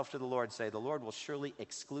bound himself to the Lord say, the Lord will surely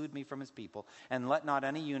exclude me from his people. And let not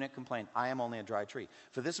any eunuch complain, I am only a dry tree.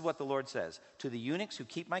 For this is what the Lord says, to the eunuchs who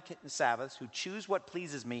keep my Sabbaths, who choose what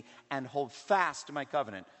pleases me, and hold fast to my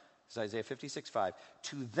covenant. This is Isaiah 56:5.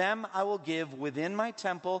 To them I will give within my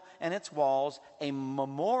temple and its walls a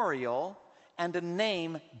memorial and a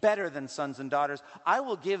name better than sons and daughters. I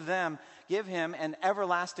will give him an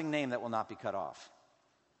everlasting name that will not be cut off.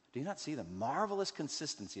 Do you not see the marvelous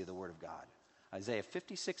consistency of the Word of God? Isaiah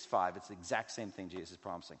 56:5, it's the exact same thing Jesus is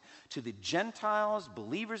promising. To the Gentiles,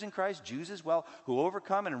 believers in Christ, Jews as well, who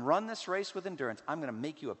overcome and run this race with endurance, I'm going to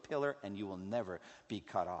make you a pillar and you will never be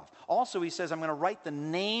cut off. Also, he says, I'm going to write the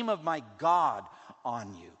name of my God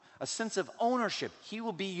on you. A sense of ownership. He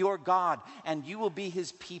will be your God and you will be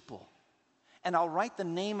his people. And I'll write the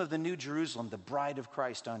name of the new Jerusalem, the bride of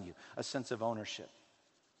Christ, on you. A sense of ownership.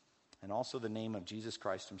 And also the name of Jesus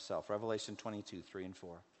Christ himself. Revelation 22, 3 and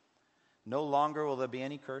 4. No longer will there be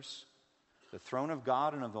any curse. The throne of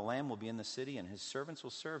God and of the Lamb will be in the city, and his servants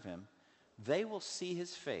will serve him. They will see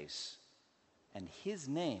his face, and his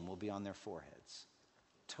name will be on their foreheads.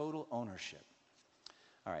 Total ownership.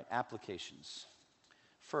 All right, applications.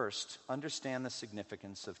 First, understand the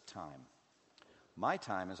significance of time. My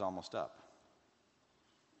time is almost up.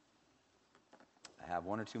 I have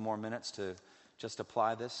 1 or 2 more minutes to just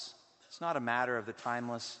apply this. It's not a matter of the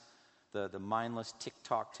timeless, the mindless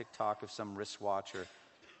tick-tock of some wristwatch or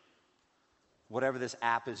whatever this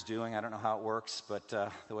app is doing. I don't know how it works, but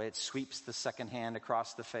the way it sweeps the second hand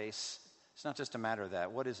across the face. It's not just a matter of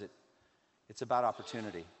that. What is it? It's about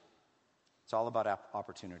opportunity. It's all about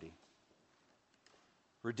opportunity.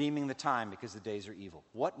 Redeeming the time because the days are evil.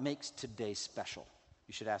 What makes today special?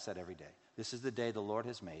 You should ask that every day. This is the day the Lord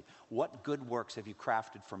has made. What good works have you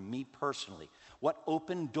crafted for me personally? What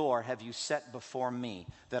open door have you set before me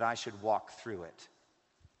that I should walk through it?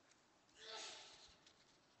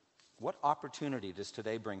 What opportunity does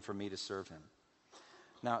today bring for me to serve him?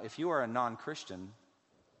 Now, if you are a non-Christian,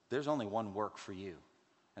 there's only one work for you,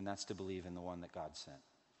 and that's to believe in the one that God sent.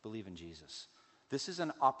 Believe in Jesus. This is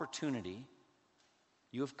an opportunity.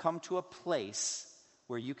 You have come to a place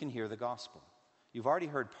where you can hear the gospel. You've already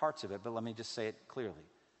heard parts of it, but let me just say it clearly.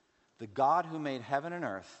 The God who made heaven and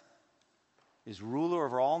earth is ruler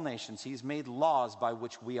over all nations. He's made laws by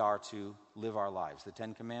which we are to live our lives. The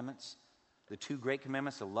 10 Commandments, the 2 great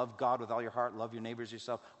commandments to love God with all your heart, love your neighbors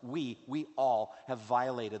yourself. We all have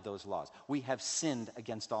violated those laws. We have sinned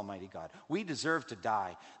against Almighty God. We deserve to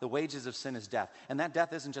die. The wages of sin is death. And that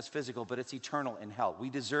death isn't just physical, but it's eternal in hell. We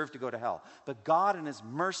deserve to go to hell. But God in his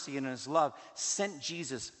mercy and in his love sent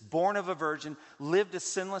Jesus, born of a virgin, lived a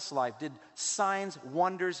sinless life, did signs,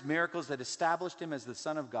 wonders, miracles that established him as the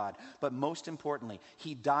Son of God. But most importantly,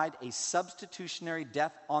 he died a substitutionary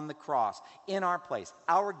death on the cross in our place.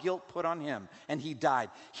 Our guilt put on him. And he died.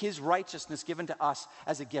 His righteousness given to us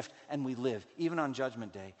as a gift, and we live, even on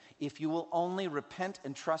Judgment Day. If you will only repent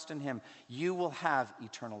and trust in him, you will have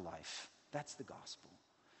eternal life. That's the gospel.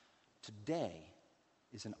 Today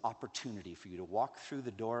is an opportunity for you to walk through the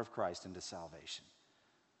door of Christ into salvation.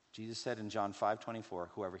 Jesus said in John 5:24,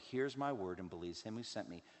 whoever hears my word and believes him who sent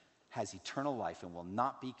me has eternal life and will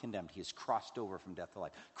not be condemned. He has crossed over from death to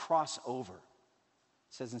life. Cross over.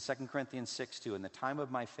 It says in 2 Corinthians 6:2, in the time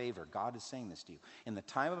of my favor, God is saying this to you. In the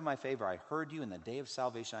time of my favor, I heard you. In the day of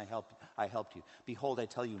salvation, I helped you. Behold, I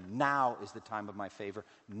tell you, now is the time of my favor.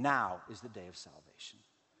 Now is the day of salvation.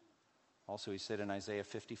 Also, he said in Isaiah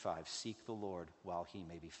 55, seek the Lord while he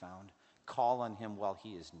may be found. Call on him while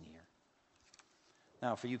he is near.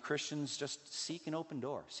 Now, for you Christians, just seek an open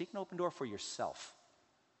door. Seek an open door for yourself.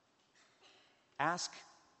 Ask,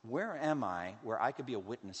 where am I where I could be a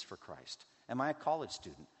witness for Christ? Am I a college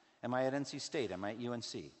student? Am I at NC State? Am I at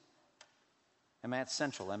UNC? Am I at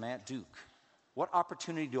Central? Am I at Duke? What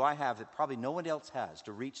opportunity do I have that probably no one else has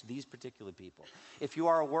to reach these particular people? If you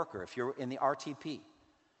are a worker, if you're in the RTP,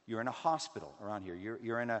 you're in a hospital around here,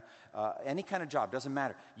 you're in any kind of job, doesn't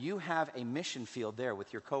matter. You have a mission field there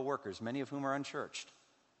with your co-workers, many of whom are unchurched.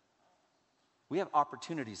 We have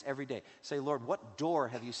opportunities every day. Say, Lord, what door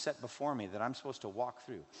have you set before me that I'm supposed to walk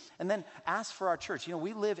through? And then ask for our church. You know,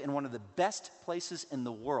 we live in one of the best places in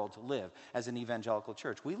the world to live as an evangelical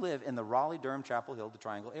church. We live in the Raleigh, Durham, Chapel Hill, the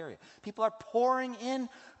Triangle area. People are pouring in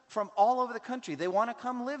from all over the country. They want to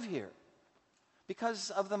come live here because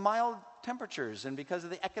of the mild temperatures and because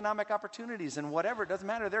of the economic opportunities and whatever. It doesn't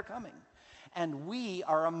matter. They're coming. And we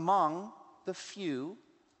are among the few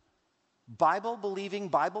Bible-believing,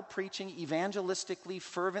 Bible-preaching, evangelistically,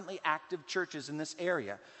 fervently active churches in this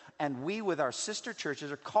area. And we, with our sister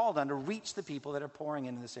churches, are called on to reach the people that are pouring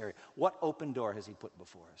into this area. What open door has he put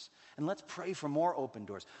before us? And let's pray for more open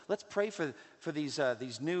doors. Let's pray for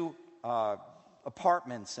these new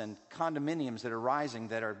apartments and condominiums that are rising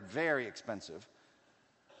that are very expensive.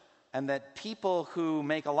 And that people who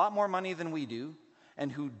make a lot more money than we do, and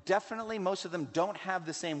who definitely, most of them, don't have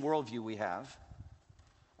the same worldview we have,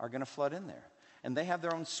 are going to flood in there. And they have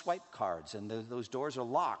their own swipe cards, and those doors are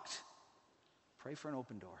locked. Pray for an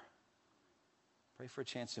open door. Pray for a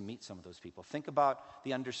chance to meet some of those people. Think about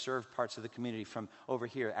the underserved parts of the community from over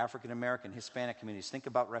here, African American, Hispanic communities. Think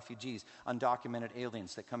about refugees, undocumented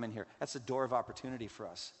aliens that come in here. That's a door of opportunity for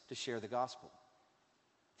us to share the gospel.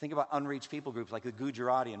 Think about unreached people groups like the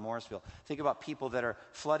Gujarati in Morrisville. Think about people that are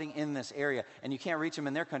flooding in this area, and you can't reach them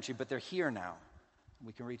in their country, but they're here now.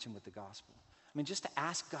 We can reach them with the gospel. I mean, just to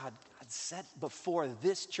ask God, set before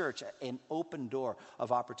this church an open door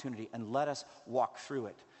of opportunity and let us walk through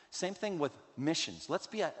it. Same thing with missions. Let's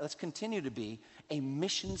continue to be a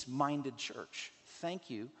missions-minded church. Thank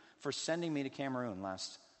you for sending me to Cameroon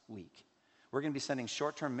last week. We're going to be sending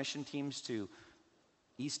short-term mission teams to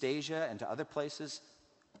East Asia and to other places.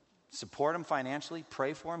 Support them financially,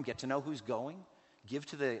 pray for them, get to know who's going, give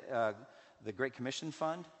to the Great Commission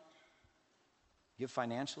Fund. Give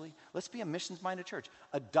financially. Let's be a missions-minded church.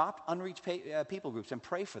 Adopt unreached people groups and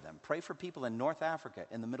pray for them. Pray for people in North Africa,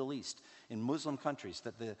 in the Middle East, in Muslim countries,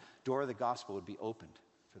 that the door of the gospel would be opened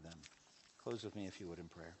for them. Close with me, if you would, in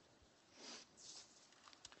prayer.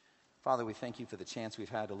 Father, we thank you for the chance we've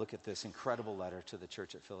had to look at this incredible letter to the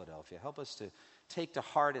church at Philadelphia. Help us to take to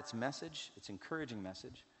heart its message, its encouraging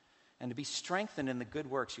message, and to be strengthened in the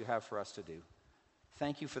good works you have for us to do.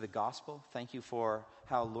 Thank you for the gospel. Thank you for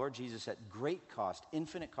how, Lord Jesus, at great cost,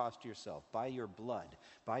 infinite cost to yourself, by your blood,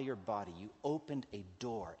 by your body, you opened a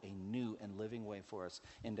door, a new and living way for us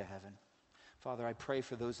into heaven. Father, I pray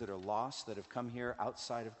for those that are lost, that have come here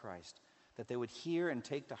outside of Christ, that they would hear and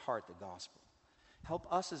take to heart the gospel.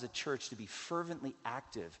 Help us as a church to be fervently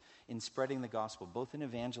active in spreading the gospel, both in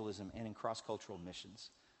evangelism and in cross-cultural missions.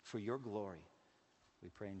 For your glory, we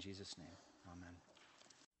pray in Jesus' name. Amen.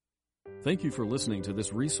 Thank you for listening to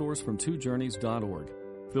this resource from twojourneys.org.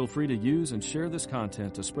 Feel free to use and share this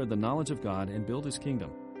content to spread the knowledge of God and build His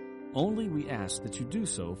kingdom. Only we ask that you do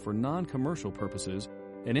so for non-commercial purposes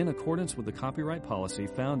and in accordance with the copyright policy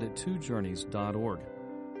found at twojourneys.org.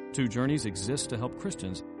 Two Journeys exists to help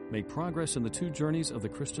Christians make progress in the two journeys of the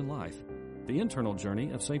Christian life, the internal journey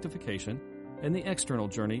of sanctification and the external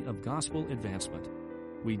journey of gospel advancement.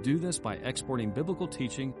 We do this by exporting biblical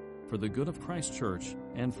teaching for the good of Christ's church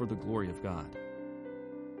and for the glory of God.